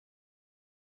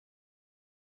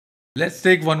Let's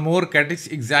take one more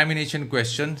CATICS examination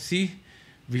question. See,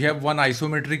 we have one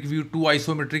isometric view, two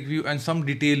isometric view and some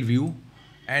detail view.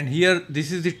 And here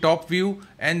this is the top view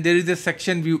and there is a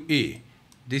section view A.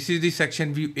 This is the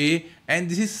section view A and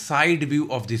this is side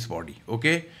view of this body.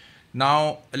 Okay.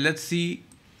 Now let's see,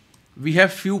 we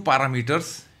have few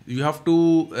parameters. You have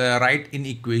to write in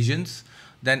equations.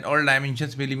 Then all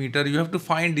dimensions millimeter. You have to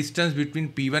find distance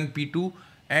between P1, P2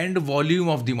 and volume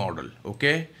of the model.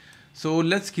 Okay. So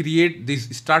let's create this,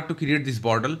 start to create this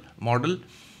model.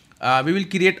 We will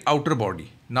create outer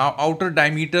body. Now outer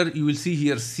diameter, you will see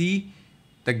here C,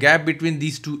 the gap between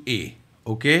these two A.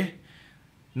 Okay.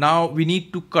 Now we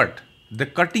need to cut. The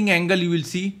cutting angle you will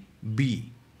see B.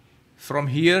 From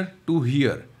here to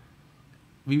here,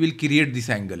 we will create this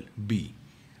angle B.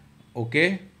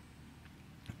 Okay.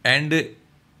 And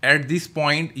at this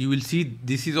point, you will see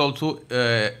this is also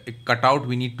a cutout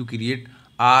we need to create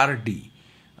RD.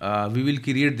 We will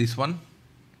create this one.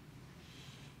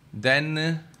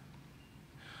 Then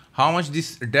how much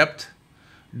this depth?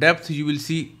 Depth you will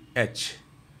see H.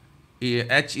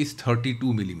 H is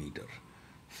 32 millimeter.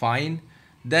 Fine.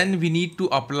 Then we need to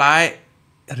apply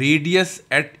radius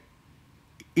at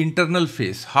internal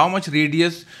face. How much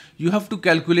radius? You have to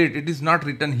calculate. It is not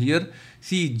written here.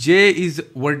 See, J is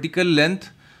vertical length.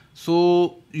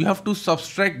 So you have to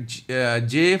subtract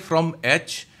J from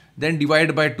H. Then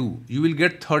divide by 2. You will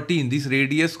get 13. This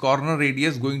radius, corner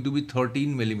radius going to be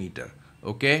 13 millimeter.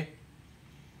 Okay.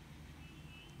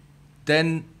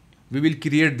 Then we will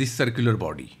create this circular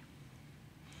body.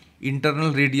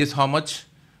 Internal radius how much?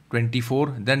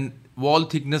 24. Then wall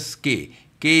thickness K.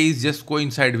 K is just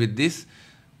coincide with this.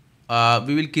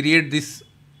 We will create this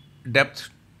depth,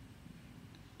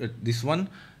 this one.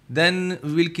 Then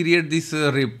we will create this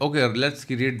rib. Okay, let's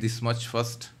create this much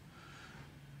first.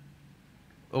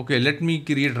 Okay, let me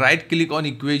create, right click on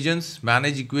equations,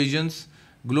 manage equations,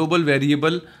 global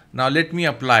variable. Now let me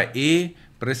apply A,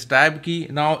 press tab key.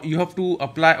 Now you have to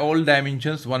apply all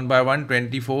dimensions one by one.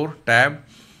 24, tab,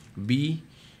 B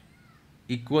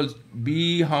equals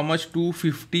B, how much?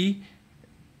 250.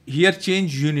 Here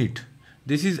change unit.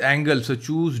 This is angle, so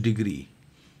choose degree.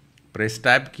 Press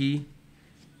tab key,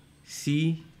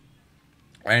 C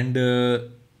and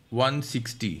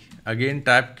 160. Again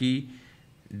tab key,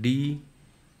 D.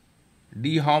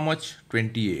 D how much?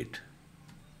 28.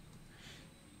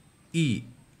 E,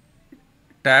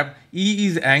 tab, E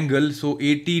is angle, so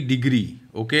 80 degree.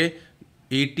 Okay,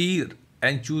 80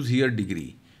 and choose here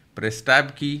degree. Press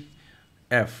tab key,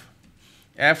 F.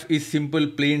 F is simple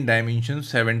plane dimension,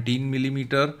 17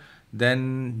 millimeter.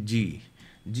 Then G.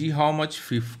 G how much?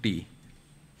 50.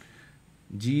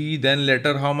 G, then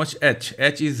letter how much? H.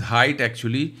 H is height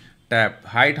actually. Tab,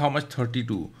 height how much?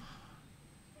 32.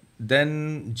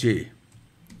 Then J.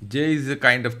 J is a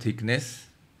kind of thickness,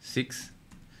 6.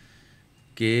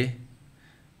 K,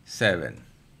 7.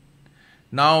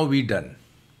 Now we done.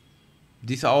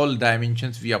 These are all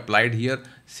dimensions we applied here.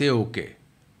 Say OK.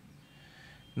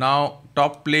 Now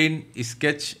top plane,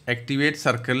 sketch, activate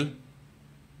circle.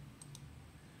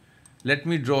 Let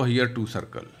me draw here two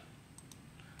circle.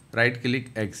 Right click,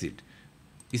 exit.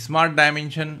 Smart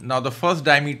dimension. Now the first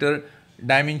diameter,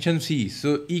 dimension C.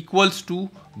 So equals to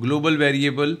global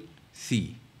variable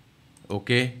C.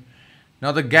 Okay.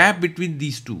 Now the gap between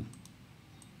these two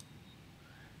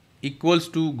equals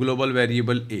to global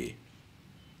variable A.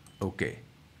 Okay.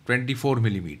 24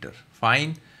 millimeter.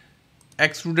 Fine.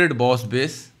 Extruded boss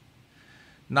base.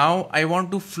 Now I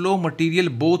want to flow material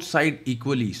both side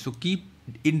equally. So keep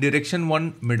in direction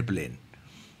 1 mid plane.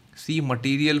 See,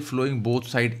 material flowing both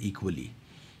side equally.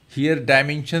 Here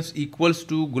dimensions equals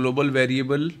to global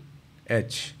variable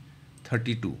H,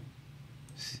 32.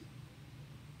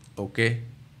 Okay.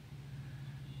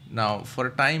 Now for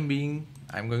time being,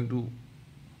 I'm going to,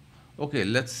 okay,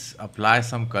 let's apply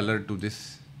some color to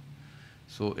this.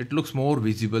 So it looks more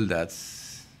visible. That's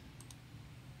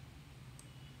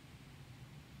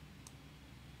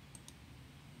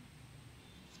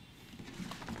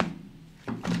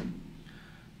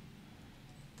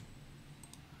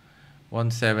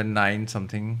 179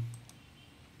 something.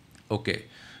 Okay.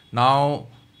 Now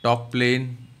top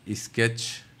plane,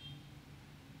 sketch,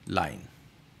 line.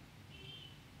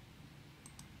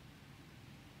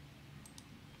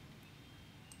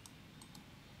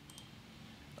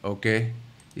 Okay.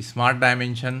 Smart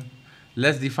dimension.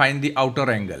 Let's define the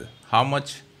outer angle. How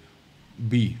much?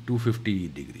 B, 250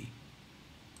 degree.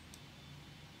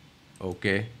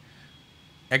 Okay.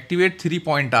 Activate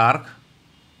 3-point arc.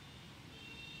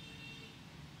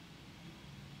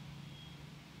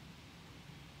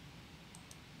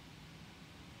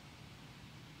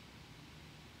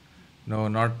 No,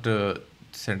 not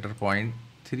center point,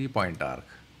 3-point arc.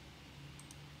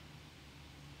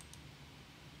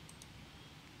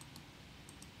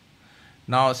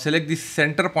 Now select the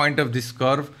center point of this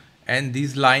curve and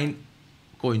these lines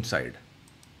coincide.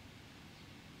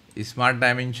 Smart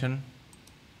dimension.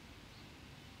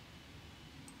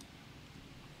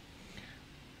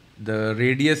 The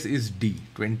radius is D,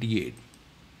 28.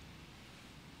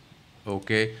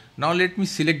 Okay. Now let me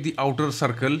select the outer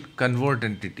circle, convert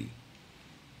entity.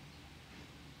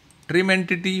 Trim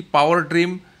entity, power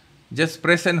trim. Just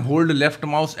press and hold left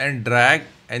mouse and drag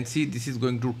and see this is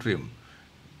going to trim.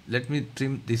 Let me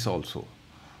trim this also.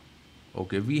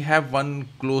 Okay, we have one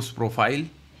close profile.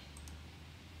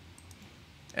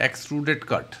 Extruded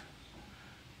cut.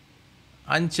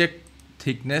 Uncheck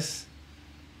thickness.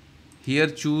 Here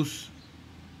choose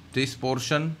this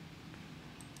portion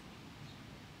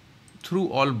through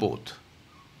all both.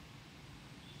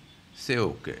 Say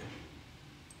OK.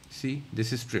 See,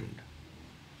 this is trimmed.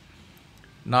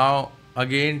 Now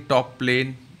again top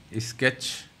plane,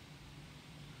 sketch,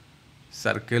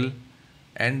 circle,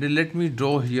 and let me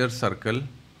draw here circle.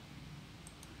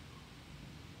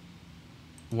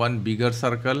 One bigger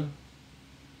circle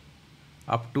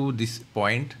up to this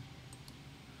point.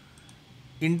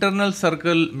 Internal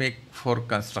circle make for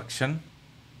construction.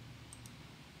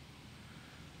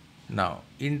 Now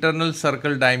internal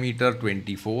circle diameter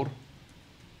 24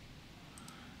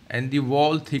 and the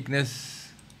wall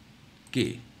thickness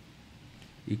K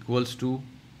equals to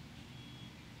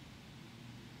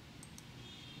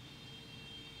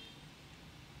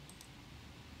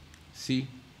C.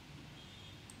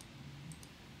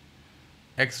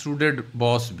 Extruded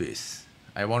boss base.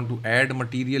 I want to add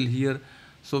material here.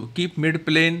 So keep mid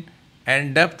plane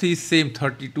and depth is same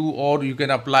 32, or you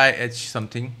can apply H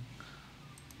something.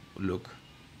 Look.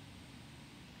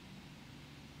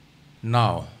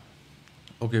 Now,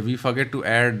 okay, we forget to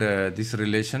add this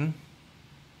relation.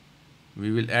 We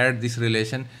will add this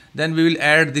relation. Then we will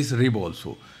add this rib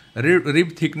also.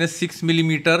 Rib thickness 6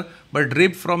 millimeter, but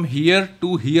rib from here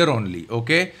to here only.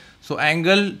 Okay. So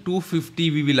angle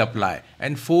 250 we will apply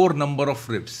and 4 number of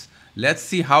ribs. Let's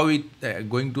see how it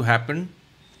going to happen.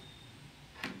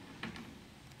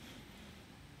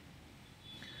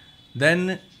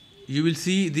 Then you will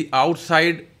see the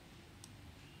outside.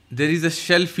 There is a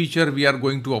shell feature we are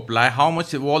going to apply. How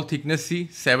much wall thickness? See,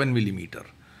 7 millimeter.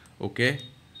 Okay.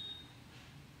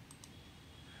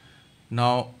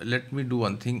 Now let me do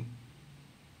one thing.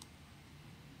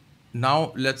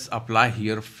 Now let's apply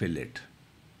here fillet.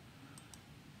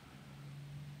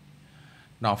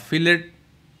 Now fillet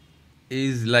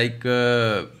is like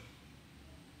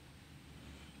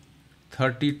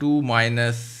 32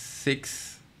 minus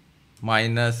 6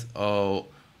 minus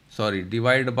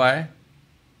divide by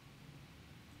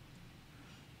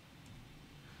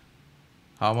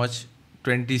how much?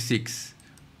 26.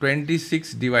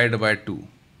 26 divided by 2.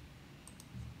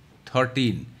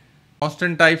 13.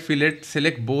 Constant type fillet,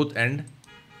 select both end.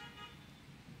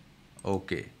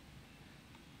 Okay.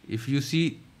 If you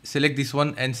see, select this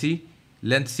one and see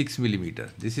length 6 millimeter.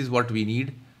 This is what we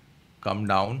need. Come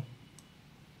down.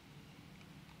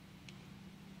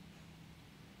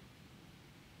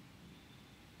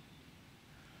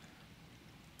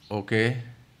 Okay.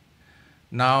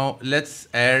 Now let's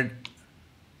add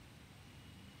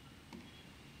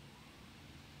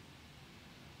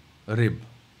rib.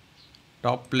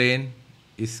 Top plane,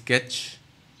 sketch.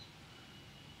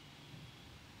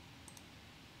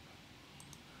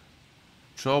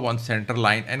 Draw one center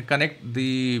line and connect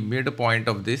the midpoint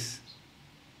of this.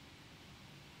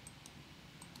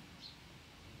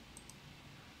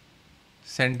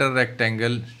 Center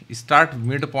rectangle, start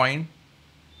midpoint.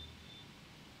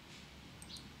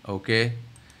 Okay.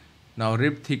 Now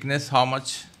rib thickness how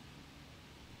much?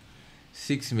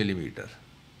 6 millimeter.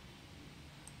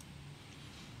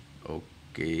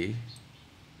 Okay.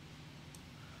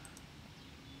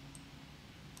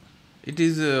 It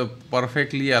is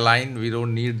perfectly aligned. We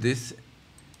don't need this.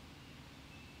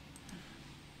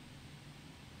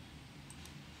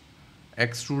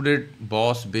 Extruded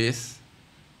boss base.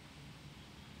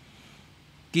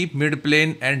 Keep mid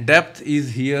plane and depth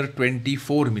is here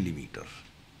 24 millimeter.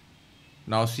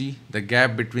 Now see the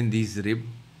gap between these rib,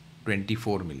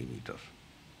 24 millimeter.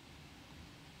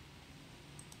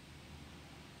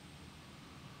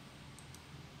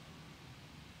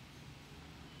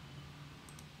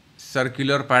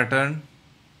 Circular pattern.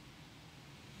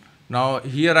 Now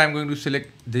here I am going to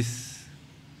select this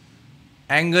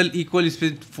angle equal is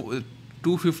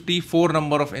 254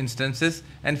 number of instances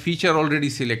and feature already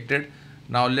selected.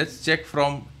 Now let's check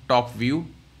from top view.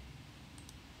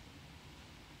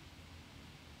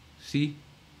 See,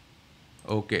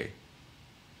 Okay,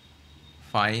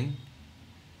 fine.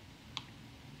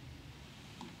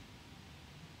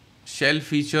 Shell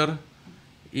feature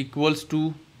equals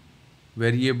to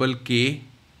variable k.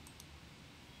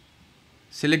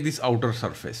 Select this outer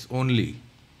surface only.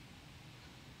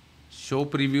 Show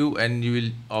preview and you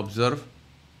will observe.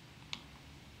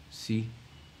 See.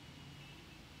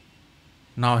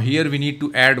 Now here we need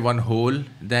to add one hole.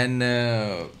 Then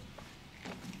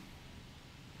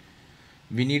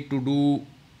we need to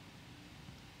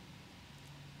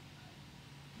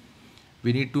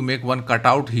make one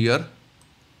cutout here.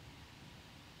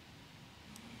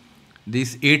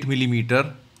 This 8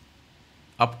 millimeter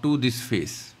up to this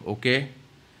face. Okay.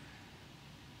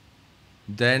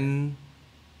 Then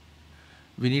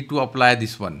we need to apply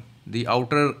this one. The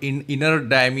outer inner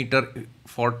diameter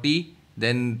 40.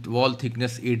 Then wall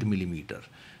thickness 8 millimeter.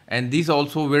 And this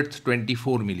also width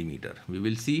 24 millimeter. We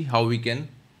will see how we can.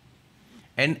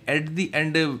 And at the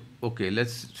end, okay,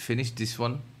 let's finish this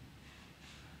one.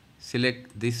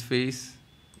 Select this face,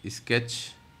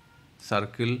 sketch,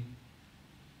 circle.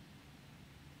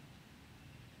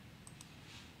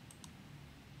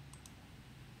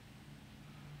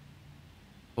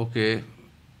 Okay.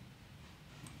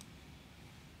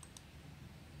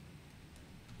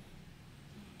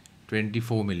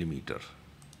 (24 millimeter).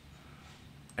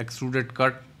 Extruded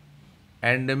cut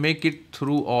and make it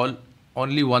through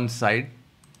only one side.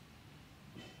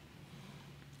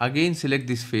 Again select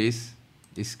this face,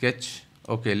 sketch.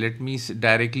 Okay, let me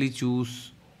directly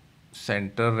choose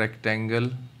center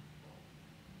rectangle.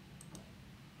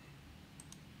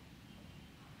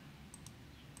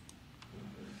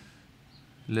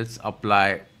 Let's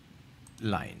apply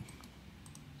line.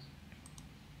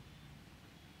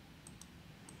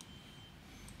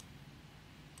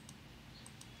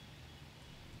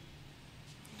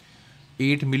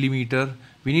 (8 millimeter).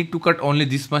 We need to cut only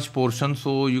this much portion,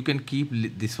 so you can keep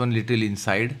this one little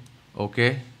inside.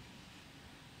 Okay.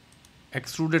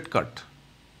 Extruded cut.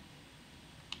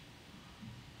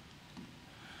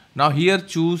 Now here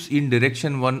choose in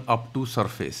direction 1 up to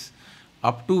surface.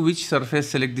 Up to which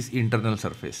surface? Select this internal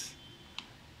surface.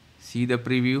 See the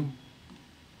preview.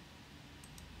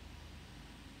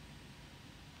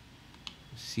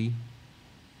 See.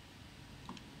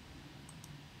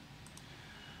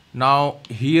 Now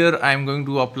here I am going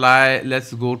to apply,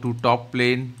 let's go to top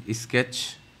plane,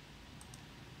 sketch.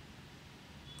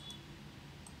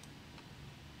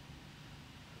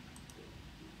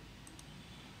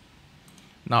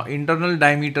 Now internal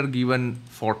diameter given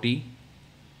 40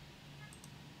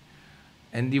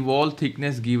 and the wall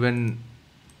thickness given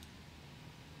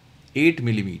 8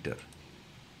 millimeter.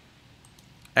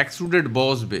 Extruded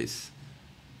boss base.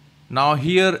 Now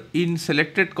here in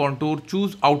selected contour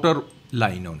choose outer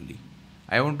line only.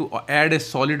 I want to add a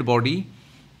solid body,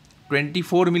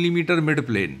 24 millimeter mid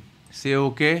plane. Say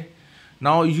okay.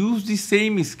 Now use the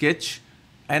same sketch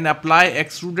and apply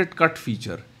extruded cut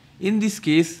feature. In this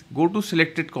case, go to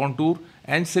selected contour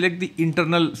and select the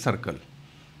internal circle.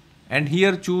 And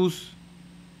here choose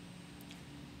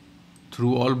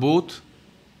through all both.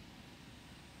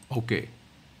 Okay.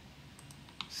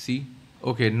 See.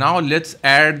 Okay. Now let's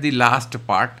add the last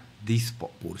part, this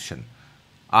portion.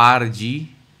 RG.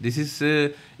 This is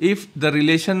if the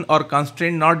relation or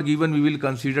constraint not given, we will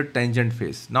consider tangent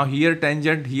face. Now here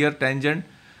tangent,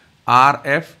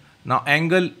 RF. Now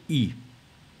angle E.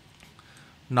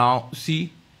 Now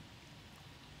see,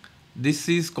 this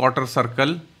is quarter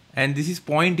circle and this is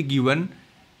point given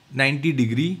 90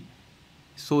 degree.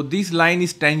 So this line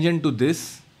is tangent to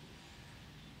this.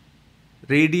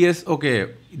 Radius,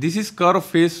 okay, this is curve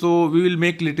face, so we will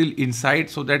make little inside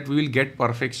so that we will get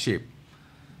perfect shape.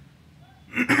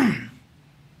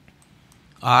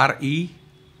 RE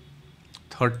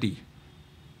 30.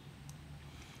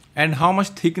 And how much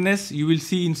thickness? You will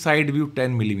see inside view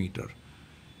 10 millimeter.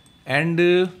 And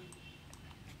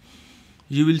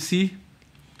you will see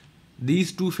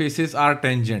these two faces are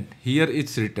tangent. Here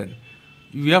it's written.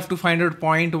 You have to find out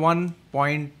 0.1,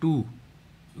 0.2,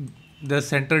 the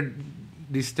center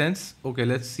distance. Okay,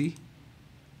 let's see.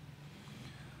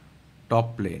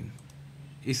 Top plane,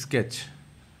 sketch.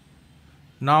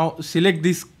 Now select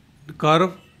this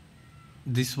curve,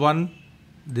 this one,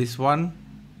 this one,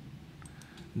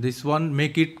 this one,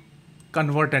 make it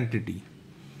convert entity.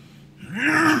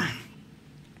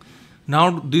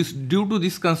 Now this, due to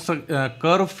this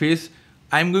curve face,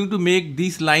 I am going to make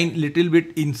this line little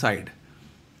bit inside.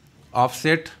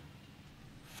 Offset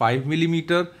 5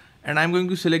 millimeter and I am going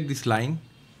to select this line.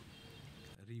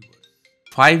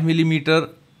 5 millimeter,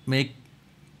 make,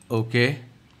 okay.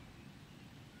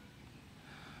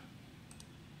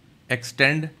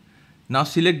 Extend. Now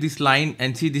select this line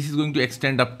and see this is going to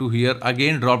extend up to here.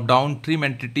 Again drop down, trim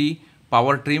entity,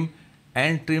 power trim,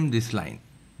 and trim this line.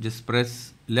 Just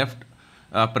press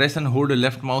press and hold the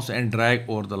left mouse and drag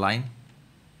over the line.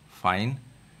 Fine.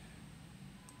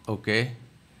 Okay.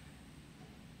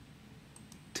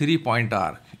 3-point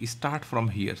arc. Start from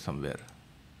here somewhere.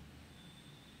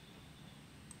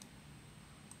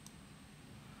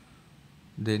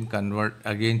 Then convert,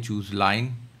 again choose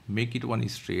line, make it one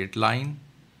straight line.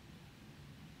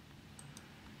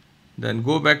 Then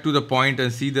go back to the point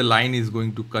and see the line is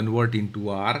going to convert into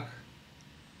arc.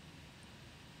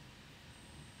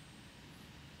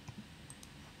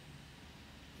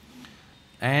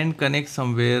 And connect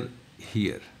somewhere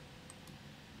here.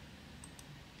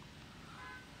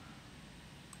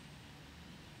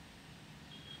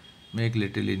 Make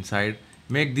little inside.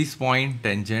 Make this point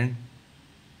tangent.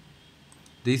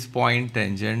 This point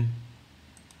tangent.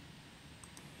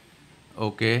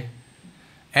 Okay.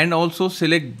 And also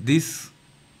select this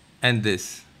and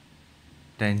this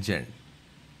tangent.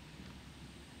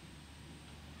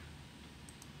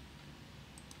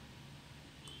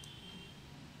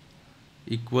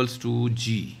 Equals to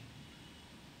G.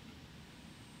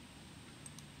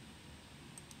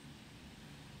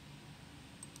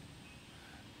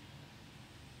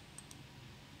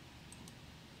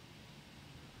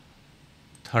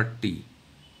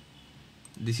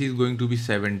 This is going to be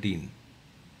 17.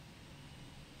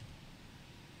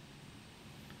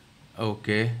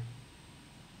 Okay.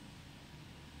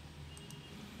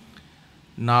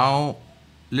 Now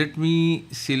let me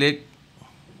select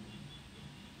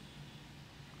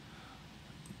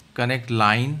connect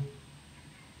line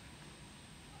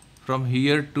from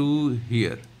here to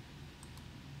here.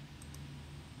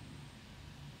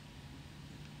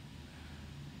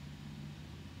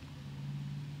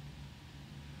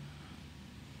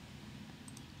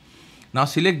 Now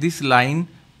select this line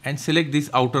and select this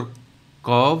outer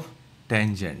curve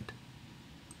tangent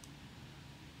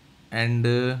and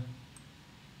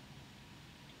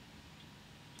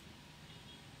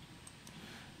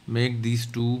make these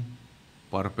two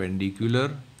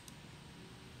perpendicular.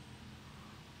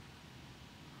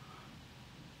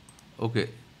 Okay,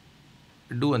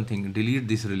 do one thing, delete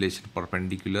this relation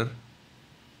perpendicular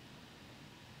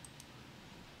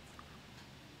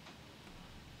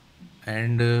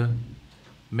and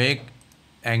make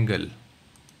angle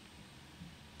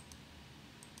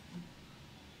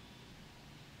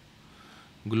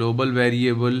global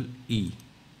variable E.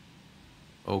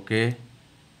 Okay,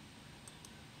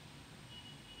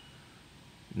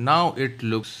 now it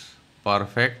looks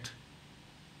perfect.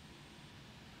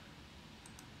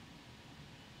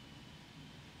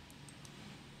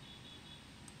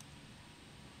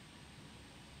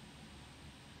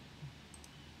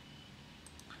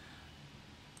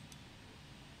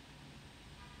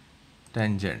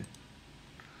 Tangent.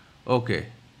 Okay,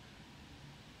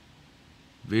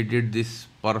 we did this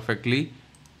perfectly.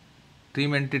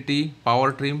 Trim entity,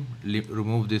 power trim,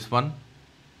 remove this one,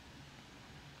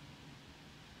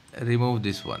 remove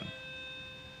this one.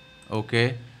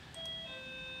 Okay,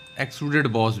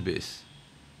 extruded boss base.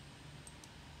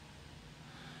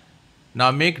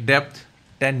 Now make depth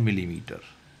 10 millimeter.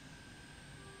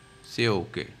 Say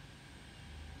okay.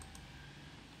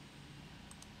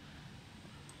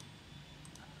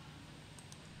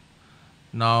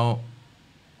 Now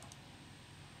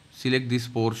select this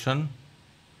portion.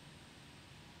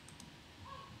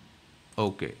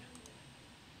 Okay,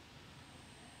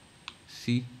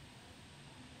 see.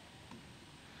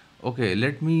 Okay,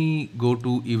 let me go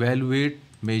to evaluate,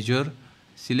 measure,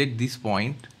 select this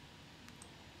point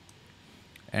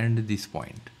and this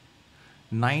point.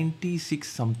 96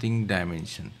 something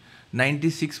dimension,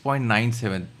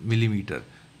 96.97 millimeter.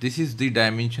 This is the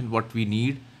dimension what we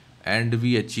need and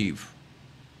we achieve.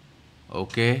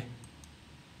 Okay,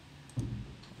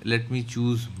 let me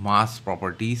choose mass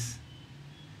properties.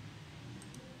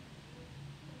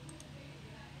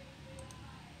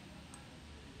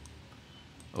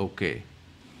 Okay,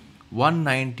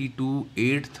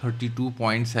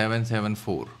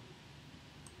 192,832.774.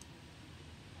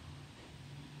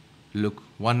 Look,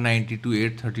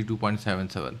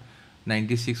 192,832.77,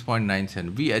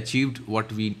 96.97. We achieved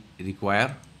what we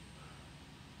require.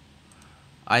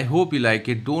 I hope you like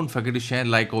it. Don't forget to share and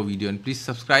like our video and please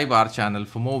subscribe our channel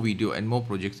for more video and more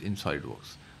projects in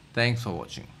SolidWorks. Thanks for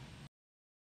watching.